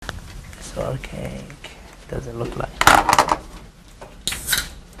So okay, doesn't look like.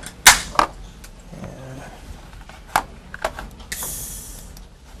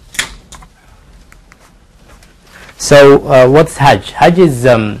 So what's Hajj? Hajj is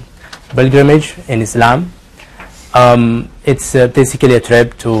pilgrimage in Islam. It's basically a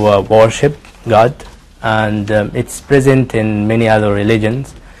trip to worship God, and it's present in many other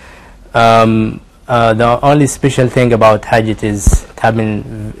religions. The only special thing about Hajj, it is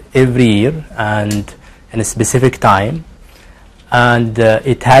happening every year and in a specific time, and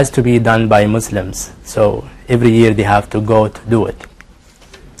it has to be done by Muslims. So every year they have to go to do it.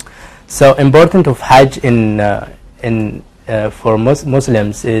 So important of Hajj for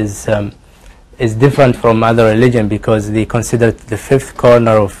Muslims is different from other religion, because they consider it the fifth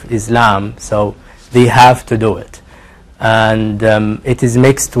corner of Islam, so they have to do it. And it is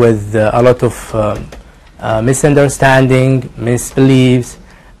mixed with a lot of misunderstanding, misbeliefs,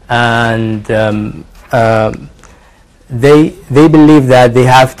 and they believe that they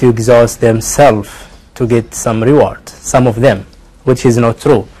have to exhaust themselves to get some reward, some of them, which is not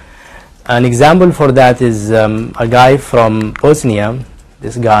true. An example for that is a guy from Bosnia,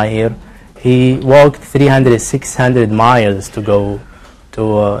 this guy here. He walked 300-600 miles to go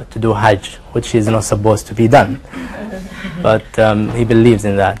to do Hajj, which is not supposed to be done, but he believes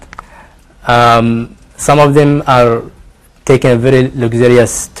in that. Some of them are taking a very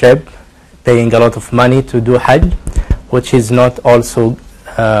luxurious trip, paying a lot of money to do Hajj, which is not also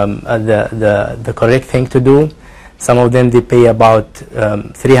the correct thing to do. Some of them, they pay about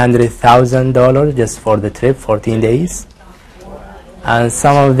 $300,000 just for the trip, 14 days. And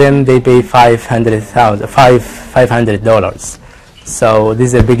some of them, they pay $500. So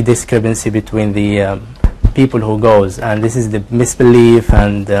this is a big discrepancy between the people who goes, and this is the misbelief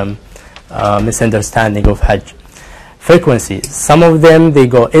and misunderstanding of Hajj. Frequency, some of them, they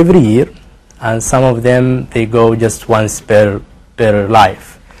go every year, and some of them, they go just once per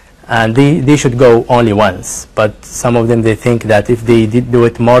life. And they should go only once, but some of them, they think that if they did do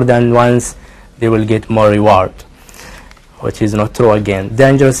it more than once, they will get more reward, which is not true again.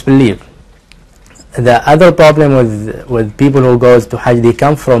 Dangerous belief. The other problem with people who goes to Hajj, they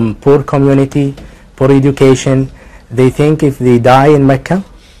come from poor community, poor education. They think if they die in Mecca,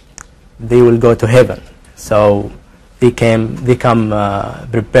 they will go to heaven. So they come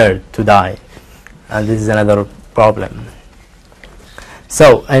prepared to die, and this is another problem.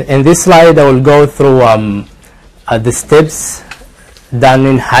 So in this slide, I will go through the steps done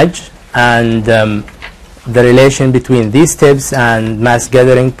in Hajj, and the relation between these steps and mass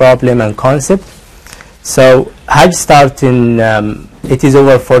gathering problem and concept. So Hajj starts in, it is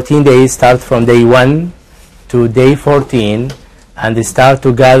over 14 days, start from day 1 to day 14, and they start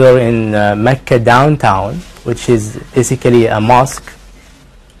to gather in Mecca downtown, which is basically a mosque,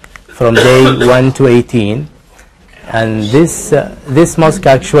 from day 1 to 18. And this mosque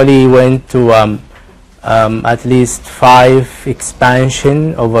actually went to at least 5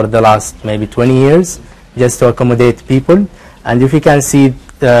 expansion over the last maybe 20 years, just to accommodate people. And if you can see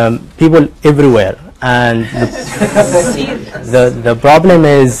people everywhere, and the problem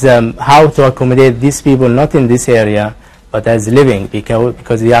is how to accommodate these people, not in this area, but as living,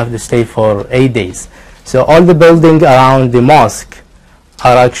 because you have to stay for 8 days. So all the buildings around the mosque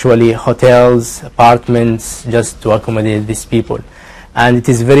are actually hotels, apartments, just to accommodate these people. And it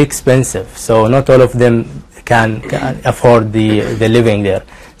is very expensive, so not all of them can afford the living there.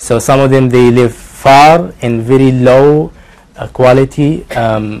 So some of them, they live far in very low quality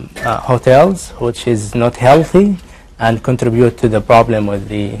hotels, which is not healthy and contribute to the problem with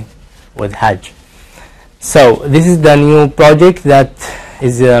Hajj. So this is the new project that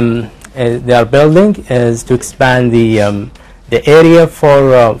is they are building, is to expand the area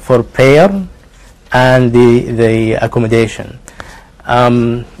for prayer and the accommodation.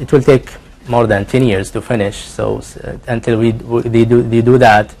 It will take more than 10 years to finish, so until they do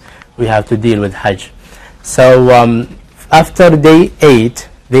that, we have to deal with Hajj. So after day 8,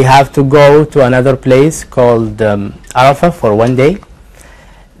 they have to go to another place called Arafah for 1 day.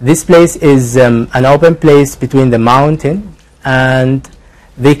 This place is an open place between the mountain, and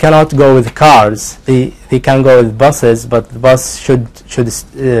they cannot go with cars. They can go with buses, but the bus should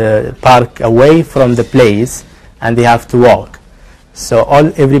park away from the place, and they have to walk. So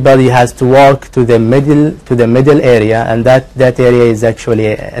everybody has to walk to the middle area, and that area is actually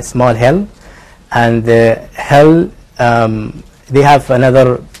a small hill. And the hill, they have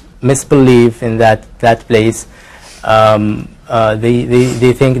another misbelief in that place.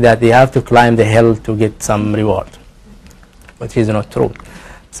 They think that they have to climb the hill to get some reward, which is not true.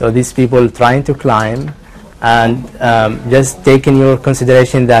 So these people trying to climb, And just taking your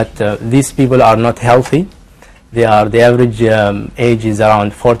consideration that these people are not healthy. The average age is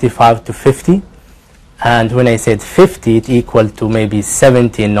around 45 to 50. And when I said 50, it equal to maybe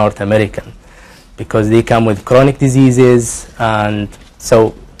 70 in North America, because they come with chronic diseases, and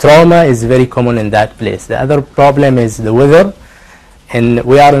so trauma is very common in that place. The other problem is the weather, and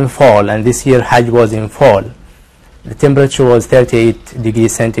we are in fall, and this year Hajj was in fall. The temperature was 38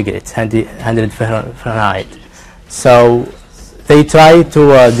 degrees centigrade, 100 Fahrenheit. So they try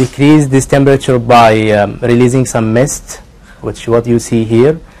to decrease this temperature by releasing some mist, which what you see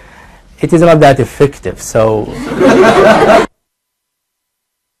here. It is not that effective. So